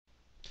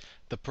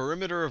The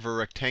perimeter of a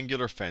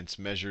rectangular fence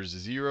measures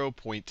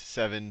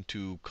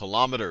 0.72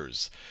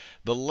 kilometers.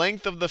 The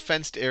length of the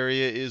fenced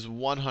area is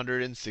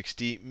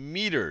 160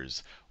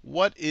 meters.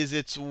 What is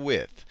its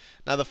width?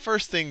 Now, the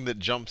first thing that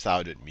jumps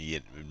out at me,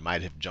 it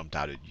might have jumped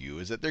out at you,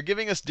 is that they're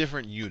giving us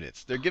different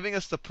units. They're giving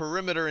us the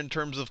perimeter in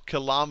terms of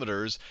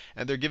kilometers,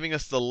 and they're giving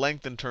us the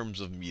length in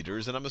terms of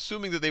meters. And I'm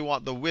assuming that they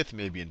want the width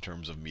maybe in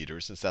terms of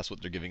meters, since that's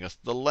what they're giving us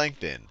the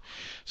length in.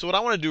 So what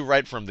I want to do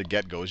right from the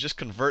get-go is just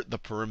convert the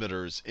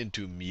perimeters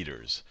into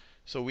meters.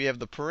 So we have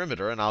the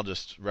perimeter, and I'll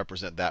just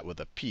represent that with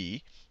a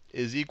P,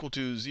 is equal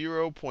to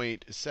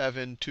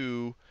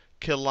 0.72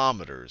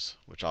 kilometers,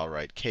 which I'll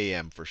write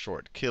km for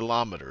short.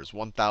 Kilometers,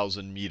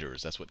 1,000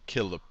 meters. That's what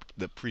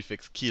the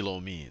prefix kilo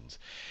means.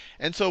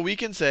 And so we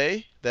can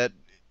say that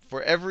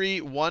for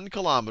every 1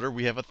 kilometer,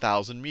 we have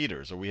 1,000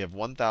 meters, or we have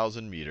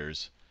 1,000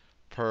 meters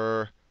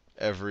per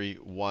every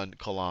 1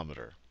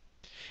 kilometer.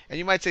 And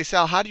you might say,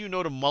 Sal, how do you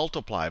know to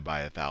multiply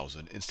by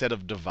 1,000 instead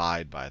of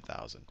divide by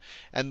 1,000?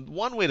 And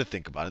one way to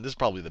think about it, and this is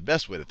probably the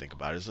best way to think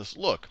about it, is this: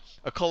 look,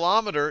 a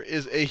kilometer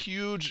is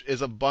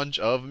a bunch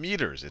of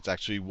meters. It's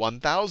actually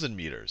 1,000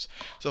 meters.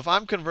 So if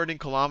I'm converting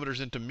kilometers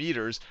into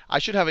meters, I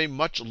should have a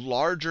much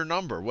larger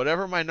number.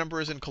 Whatever my number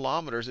is in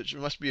kilometers,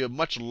 must be a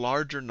much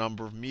larger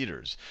number of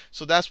meters.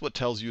 So that's what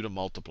tells you to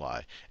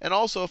multiply. And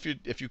also,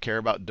 if you care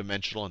about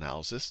dimensional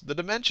analysis, the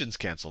dimensions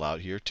cancel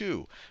out here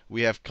too.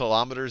 We have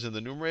kilometers in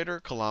the numerator,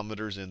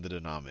 kilometers in the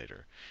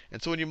denominator.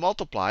 And so when you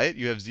multiply it,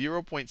 you have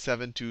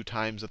 0.72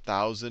 times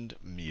 1,000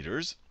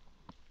 meters.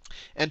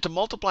 And to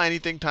multiply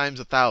anything times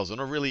 1,000,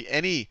 or really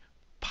any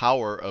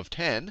power of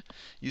 10,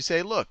 you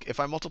say, look, if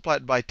I multiply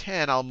it by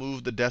 10, I'll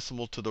move the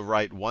decimal to the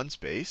right one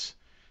space.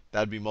 That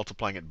would be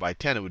multiplying it by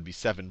 10, it would be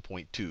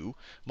 7.2.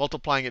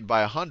 Multiplying it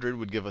by 100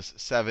 would give us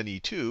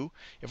 72.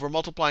 If we're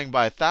multiplying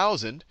by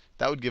 1,000,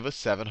 that would give us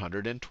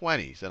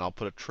 720. And I'll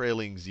put a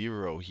trailing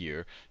 0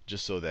 here,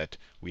 just so that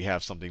we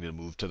have something to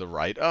move to the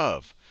right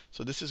of.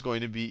 So this is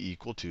going to be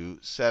equal to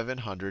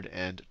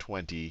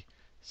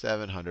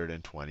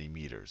 720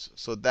 meters.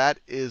 So that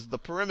is the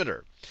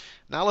perimeter.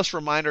 Now let's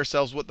remind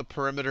ourselves what the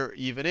perimeter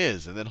even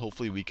is, and then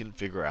hopefully we can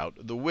figure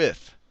out the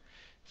width.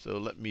 So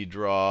let me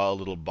draw a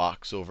little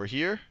box over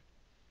here.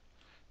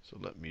 So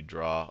let me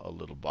draw a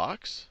little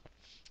box.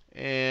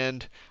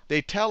 And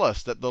they tell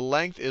us that the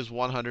length is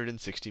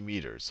 160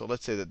 meters. So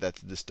let's say that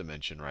that's this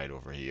dimension right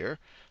over here.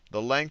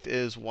 The length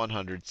is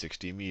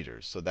 160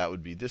 meters. So that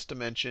would be this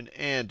dimension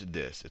and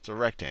this. It's a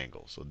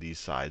rectangle. So these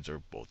sides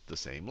are both the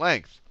same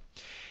length.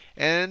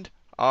 And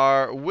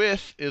our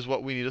width is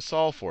what we need to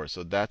solve for.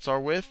 So that's our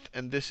width,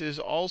 and this is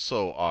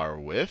also our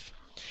width.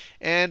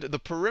 And the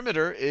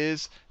perimeter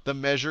is the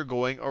measure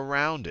going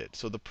around it.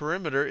 So the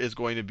perimeter is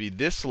going to be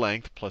this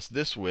length plus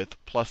this width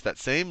plus that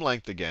same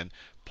length again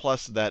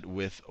plus that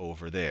width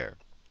over there.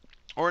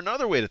 Or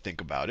another way to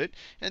think about it,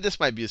 and this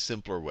might be a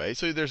simpler way.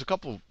 So there's a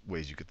couple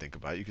ways you could think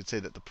about it. You could say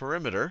that the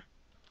perimeter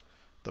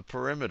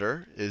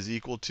is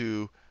equal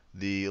to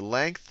the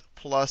length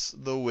plus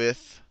the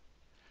width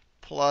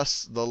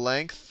plus the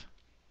length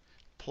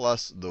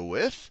plus the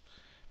width.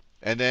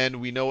 And then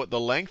we know what the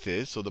length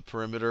is. So the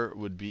perimeter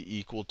would be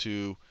equal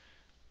to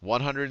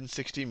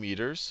 160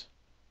 meters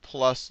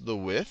plus the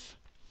width.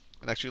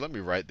 And actually, let me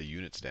write the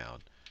units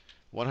down.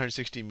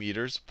 160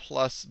 meters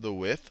plus the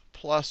width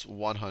plus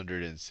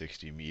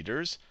 160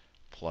 meters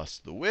plus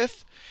the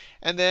width.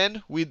 And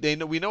then we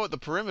know what the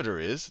perimeter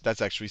is.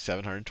 That's actually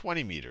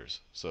 720 meters.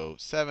 So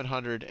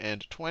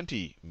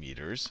 720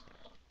 meters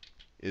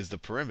is the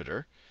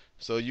perimeter.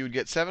 So you would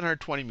get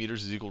 720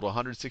 meters is equal to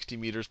 160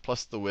 meters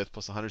plus the width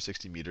plus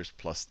 160 meters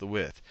plus the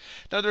width.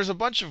 Now, there's a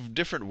bunch of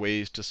different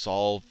ways to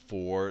solve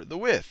for the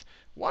width.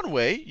 One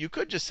way, you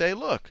could just say,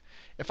 look,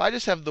 if I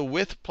just have the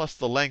width plus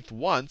the length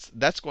once,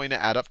 that's going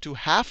to add up to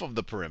half of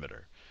the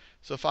perimeter.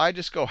 So if I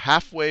just go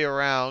halfway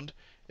around,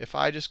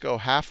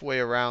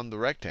 the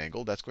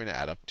rectangle, that's going to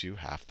add up to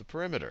half the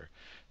perimeter.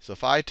 So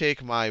if I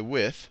take my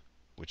width,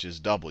 which is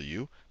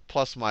w,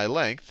 plus my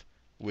length,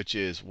 which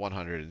is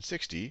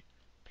 160,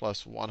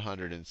 plus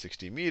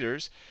 160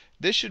 meters,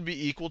 this should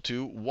be equal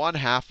to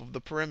 1/2 of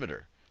the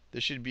perimeter.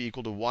 This should be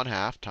equal to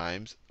 1/2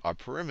 times our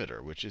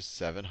perimeter, which is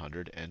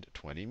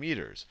 720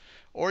 meters.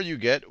 Or you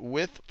get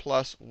width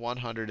plus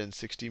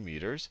 160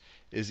 meters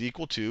is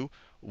equal to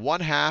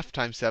 1/2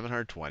 times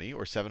 720,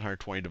 or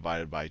 720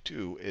 divided by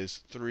 2,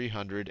 is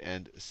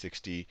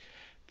 360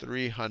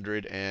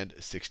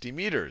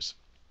 meters.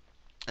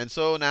 And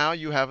so now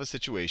you have a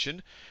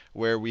situation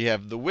where we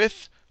have the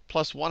width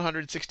plus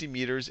 160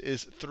 meters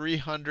is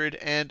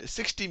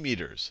 360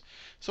 meters.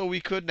 So we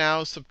could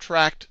now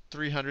subtract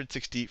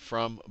 360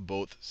 from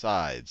both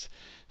sides.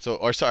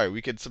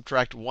 We could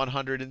subtract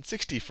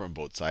 160 from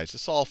both sides to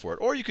solve for it.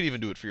 Or you could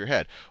even do it for your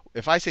head.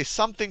 If I say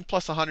something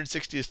plus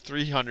 160 is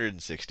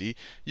 360,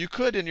 you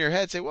could in your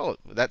head say, well,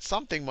 that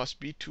something must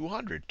be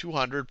 200.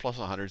 200 plus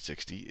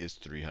 160 is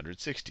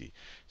 360.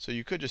 So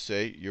you could just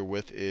say your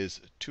width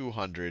is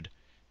 200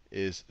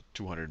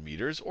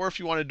 meters. Or if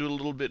you want to do it a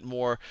little bit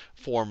more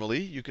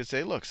formally, you could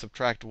say, look,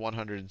 subtract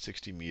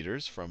 160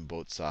 meters from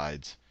both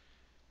sides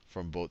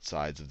from both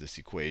sides of this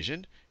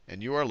equation.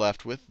 And you are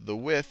left with the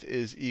width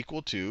is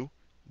equal to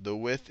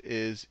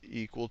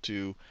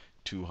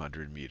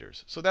 200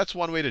 meters. So that's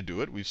one way to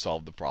do it. We've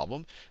solved the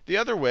problem. The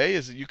other way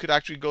is that you could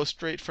actually go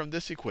straight from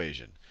this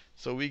equation.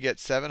 So we get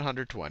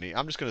 720.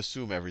 I'm just going to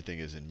assume everything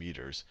is in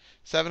meters.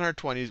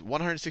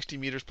 160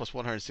 meters plus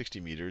 160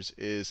 meters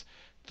is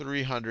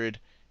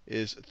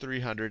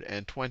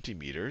 320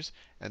 meters.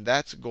 And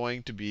that's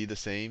going to be the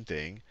same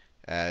thing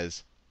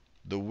as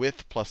the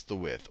width plus the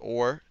width,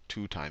 or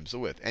 2 times the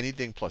width.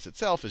 Anything plus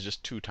itself is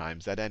just 2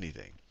 times that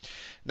anything.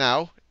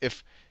 Now,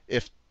 if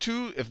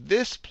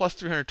this plus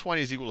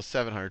 320 is equal to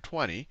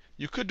 720,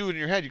 you could do it in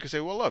your head. You could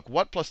say, well, look,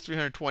 what plus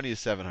 320 is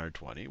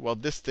 720? Well,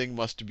 this thing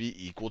must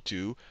be equal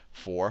to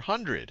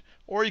 400.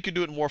 Or you could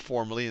do it more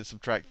formally and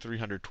subtract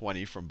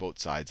 320 from both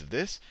sides of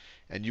this.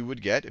 And you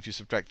would get, if you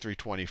subtract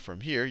 320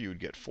 from here, you would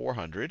get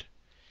 400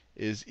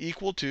 is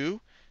equal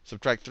to,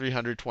 subtract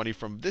 320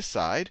 from this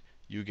side,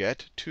 you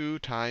get 2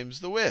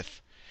 times the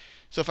width.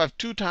 So if I have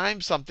 2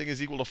 times something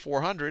is equal to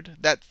 400,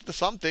 the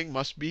something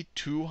must be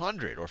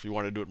 200. Or if you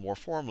want to do it more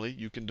formally,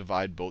 you can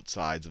divide both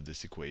sides of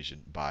this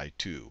equation by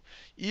 2.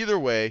 Either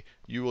way,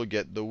 you will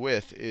get the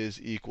width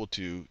is equal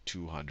to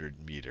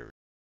 200 meters.